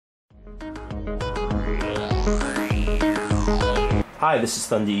Hi, this is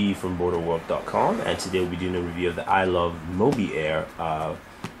Thunder E from Booredatwork.com, and today we'll be doing a review of the iLuv MobiAir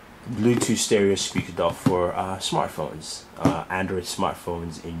Bluetooth stereo speaker dock for smartphones, Android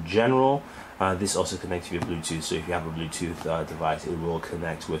smartphones in general. This also connects via Bluetooth, so if you have a Bluetooth device, it will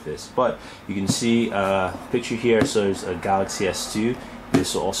connect with this. But you can see a picture here shows a Galaxy S2.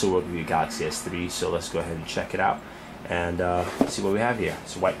 This will also work with your Galaxy S3, so let's go ahead and check it out and see what we have here.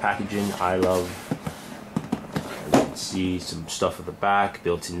 It's white packaging, iLuv. See some stuff at the back,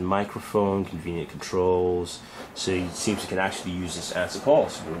 built-in microphone, convenient controls, so it seems you can actually use this as a call,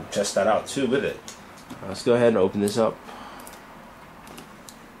 so we'll test that out too with it. Let's go ahead and open this up.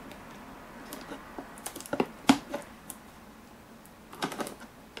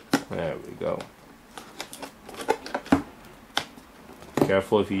 There we go.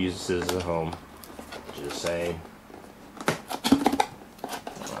 Careful if you use this at home, just saying.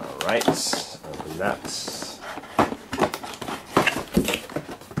 Alright, open that.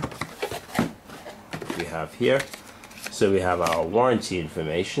 We have here, so we have our warranty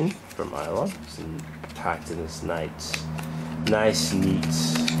information from iLuv. It's packed in this nice neat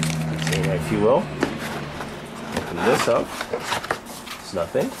container, if you will. Open this up. It's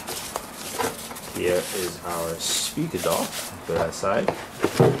nothing. Here is our speaker dock. Put that aside,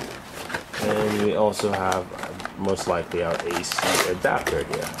 and we also have most likely our AC adapter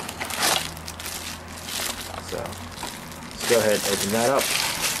here. So let's go ahead and open that up.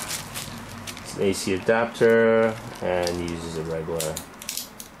 AC adapter, and uses a regular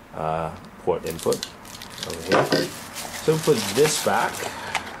port input over here. So put this back.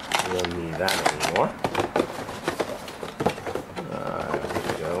 We don't need that anymore. There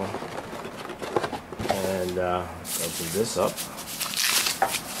we go. And let's open this up.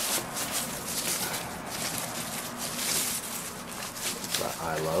 The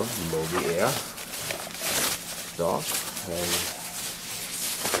iLuv MobiAir dock, and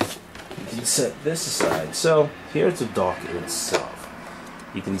you can set this aside. So here's the dock itself.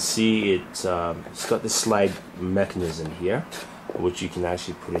 You can see it's got this slide mechanism here, which you can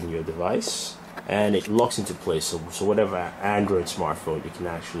actually put in your device, and it locks into place. So whatever Android smartphone, you can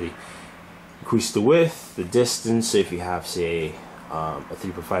actually increase the width, the distance. So if you have, say, a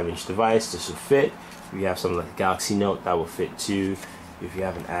 3.5-inch device, this will fit. If you have something like a Galaxy Note, that will fit too. If you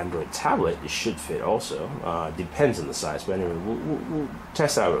have an Android tablet, it should fit also. Depends on the size, but anyway, we'll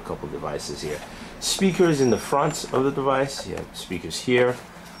test out a couple of devices here. Speakers in the front of the device. You have speakers here.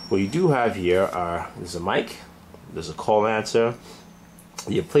 What you do have here there's a mic, there's a call answer,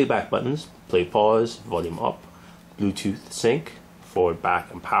 you have playback buttons, play, pause, volume up, Bluetooth sync, forward,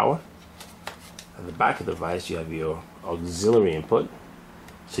 back, and power. At the back of the device, you have your auxiliary input.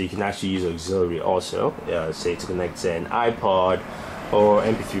 So you can actually use auxiliary also, say to connect to an iPod or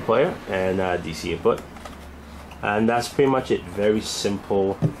MP3 player, and DC input. And that's pretty much it. Very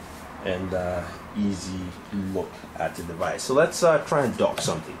simple and easy look at the device. So let's try and dock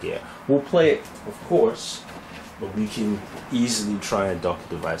something here. We'll play it, of course, but we can easily try and dock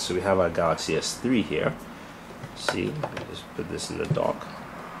the device. So we have our Galaxy S3 here. See, just put this in the dock.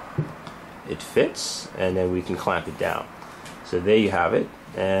 It fits, and then we can clamp it down. So there you have it.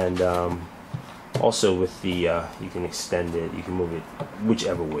 And also with the you can extend it, you can move it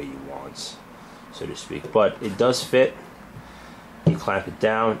whichever way you want, so to speak, but it does fit. You clamp it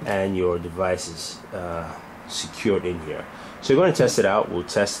down and your device is secured in here. So we're going to test it out. We'll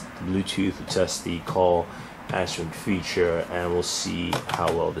test the Bluetooth, we'll test the call answering feature, and we'll see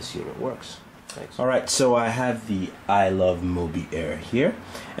how well this unit works. Thanks. Alright, so I have the iLuv MobiAir here,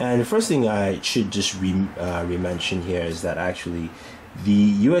 and the first thing I should just re-mention here is that actually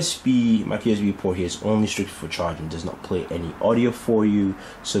the micro USB port here is only strictly for charging, does not play any audio for you.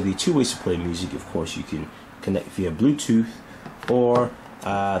 So the two ways to play music, of course, you can connect via Bluetooth, or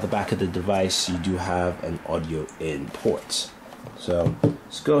the back of the device you do have an audio in port. So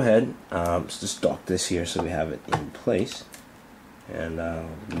let's go ahead, let's just dock this here so we have it in place, and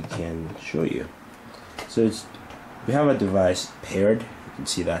we can show you. So we have a device paired, you can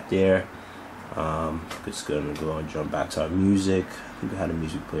see that there. Just going to go and jump back to our music. I think we had a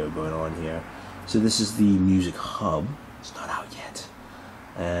music player going on here. So this is the music hub. It's not out yet.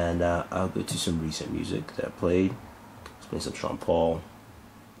 And I'll go to some recent music that I played. Let's play some Sean Paul.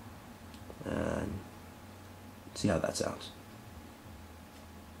 And see how that sounds.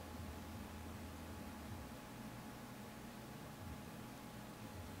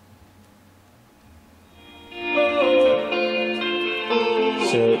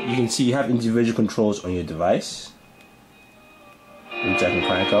 So you can see you have individual controls on your device, which I can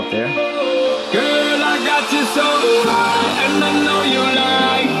crank up there. Girl, I got you so high, and I know you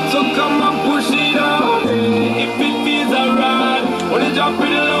like, so come on, push it on. If it feels alright,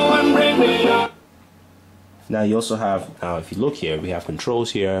 Now you also have, now if you look here, we have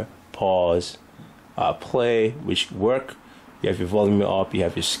controls here, pause, play, which work. You have your volume up, you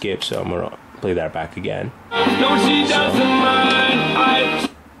have your skip, so I'm gonna play that back again. No, she doesn't mind.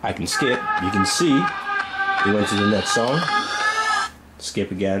 I can skip, you can see, we went to the next song, skip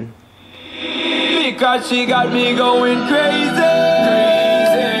again. Because she got me going crazy.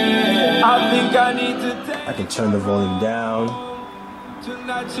 I think I need to take, I can turn the volume down.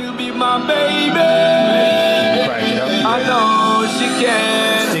 Tonight she'll be my baby. Crank it up. I know she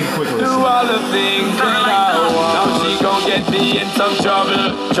can do all the things that I want. Now she gon' get me in some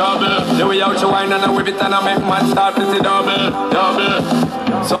trouble. The way out she whine and I whip it and I make man start to say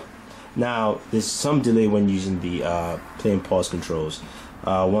double. So now there's some delay when using the play and pause controls.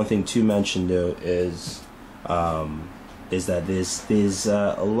 One thing to mention though is that there's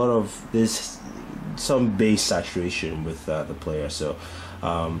a lot of some bass saturation with the player, so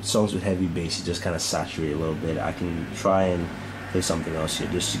songs with heavy bass you just kind of saturate a little bit. I can try and play something else here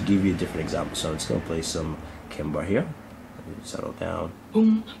just to give you a different example. So I'm just gonna play some Kimba here. Let me settle down.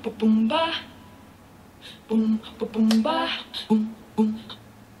 Boom ba boom ba, boom ba boom ba, boom boom.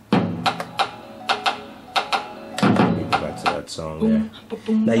 Back to that song there.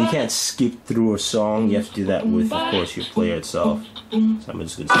 Now you can't skip through a song. You have to do that with, of course, your player itself. So I'm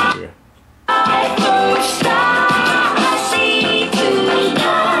just gonna sit here.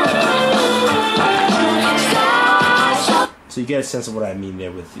 So you get a sense of what I mean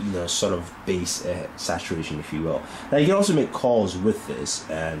there with, you know, sort of bass saturation, if you will. Now you can also make calls with this,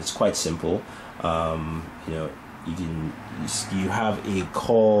 and it's quite simple. You know, you have a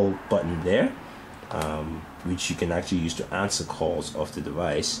call button there, which you can actually use to answer calls off the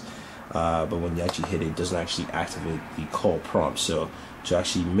device. But when you actually hit it, it doesn't actually activate the call prompt. So to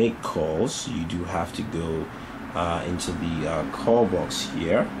actually make calls, you do have to go into the call box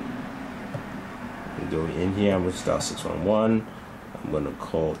here. You go in here, I'm going to dial 611. I'm going to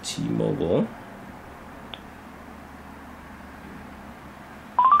call T-Mobile.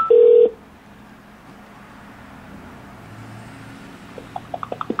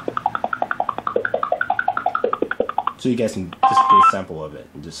 So you guys can just get a sample of it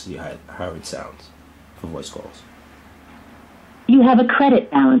and just see how it sounds for voice calls. You have a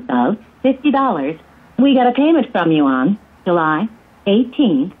credit balance of $50. We got a payment from you on July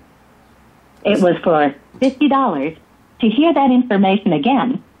 18th. It was for $50. To hear that information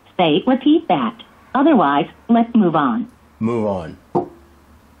again, say repeat that. Otherwise, let's move on. Move on.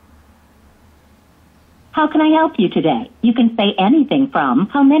 How can I help you today? You can say anything from,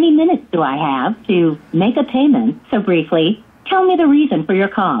 how many minutes do I have, to make a payment. So briefly, tell me the reason for your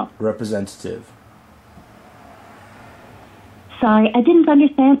call. Representative. Sorry, I didn't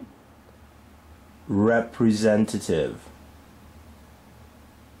understand. Representative.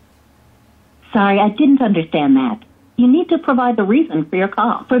 Sorry, I didn't understand that. You need to provide the reason for your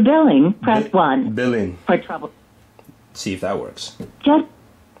call. For billing, press 1. Billing. For trouble. See if that works. Just.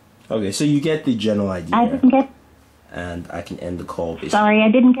 Okay, so you get the general idea. I didn't get. And I can end the call basically. Sorry,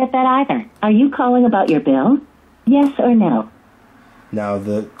 I didn't get that either. Are you calling about your bill? Yes or no? Now,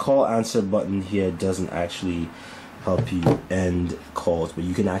 the call answer button here doesn't actually help you end calls, but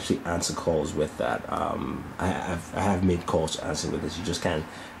you can actually answer calls with that. I have made calls to answer with this. You just can't,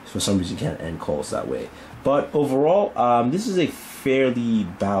 for some reason, you can't end calls that way. But overall, this is a fairly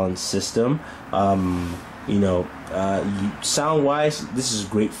balanced system. You know, sound-wise, this is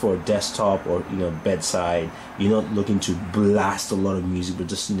great for a desktop or, you know, bedside. You're not looking to blast a lot of music, but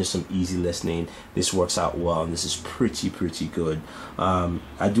just, you know, some easy listening. This works out well, and this is pretty good.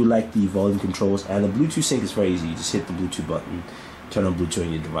 I do like the volume controls, and the Bluetooth sync is very easy. You just hit the Bluetooth button, turn on Bluetooth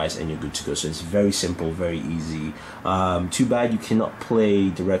on your device, and you're good to go. So it's very simple, very easy. Too bad you cannot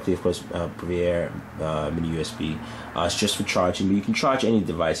play directly, of course, ware, mini USB. It's just for charging, but you can charge any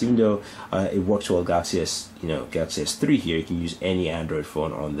device. Even though it works well, Galaxy S3 here, you can use any Android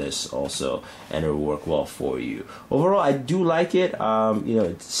phone on this also, and it will work well for you. Overall, I do like it. You know,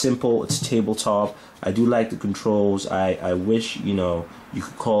 it's simple, it's tabletop. I do like the controls. I wish, you know, you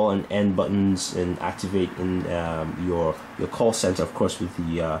could call and end buttons and activate in your call center, of course, with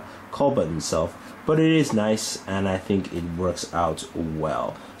the call button itself. But it is nice, and I think it works out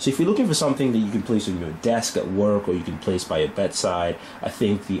well. So if you're looking for something that you can place on your desk at work, or you can place by your bedside, I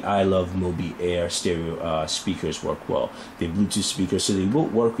think the iLuv MobiAir stereo speakers work well. They're Bluetooth speakers, so they will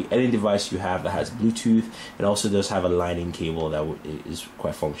work with any device you have that has Bluetooth, and also does have a lightning cable that is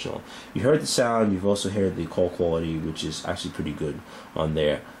quite functional. You heard the sound, you've also heard the call quality, which is actually pretty good on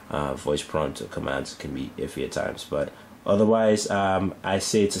there. Voice prompt commands can be iffy at times, but Otherwise, I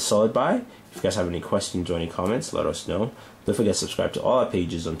say it's a solid buy. If you guys have any questions or any comments, let us know. Don't forget to subscribe to all our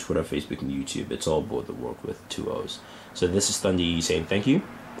pages on Twitter, Facebook, and YouTube. It's all Booredatwork with 2 O's. So this is Thunder saying thank you,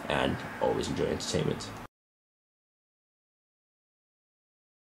 and always enjoy entertainment.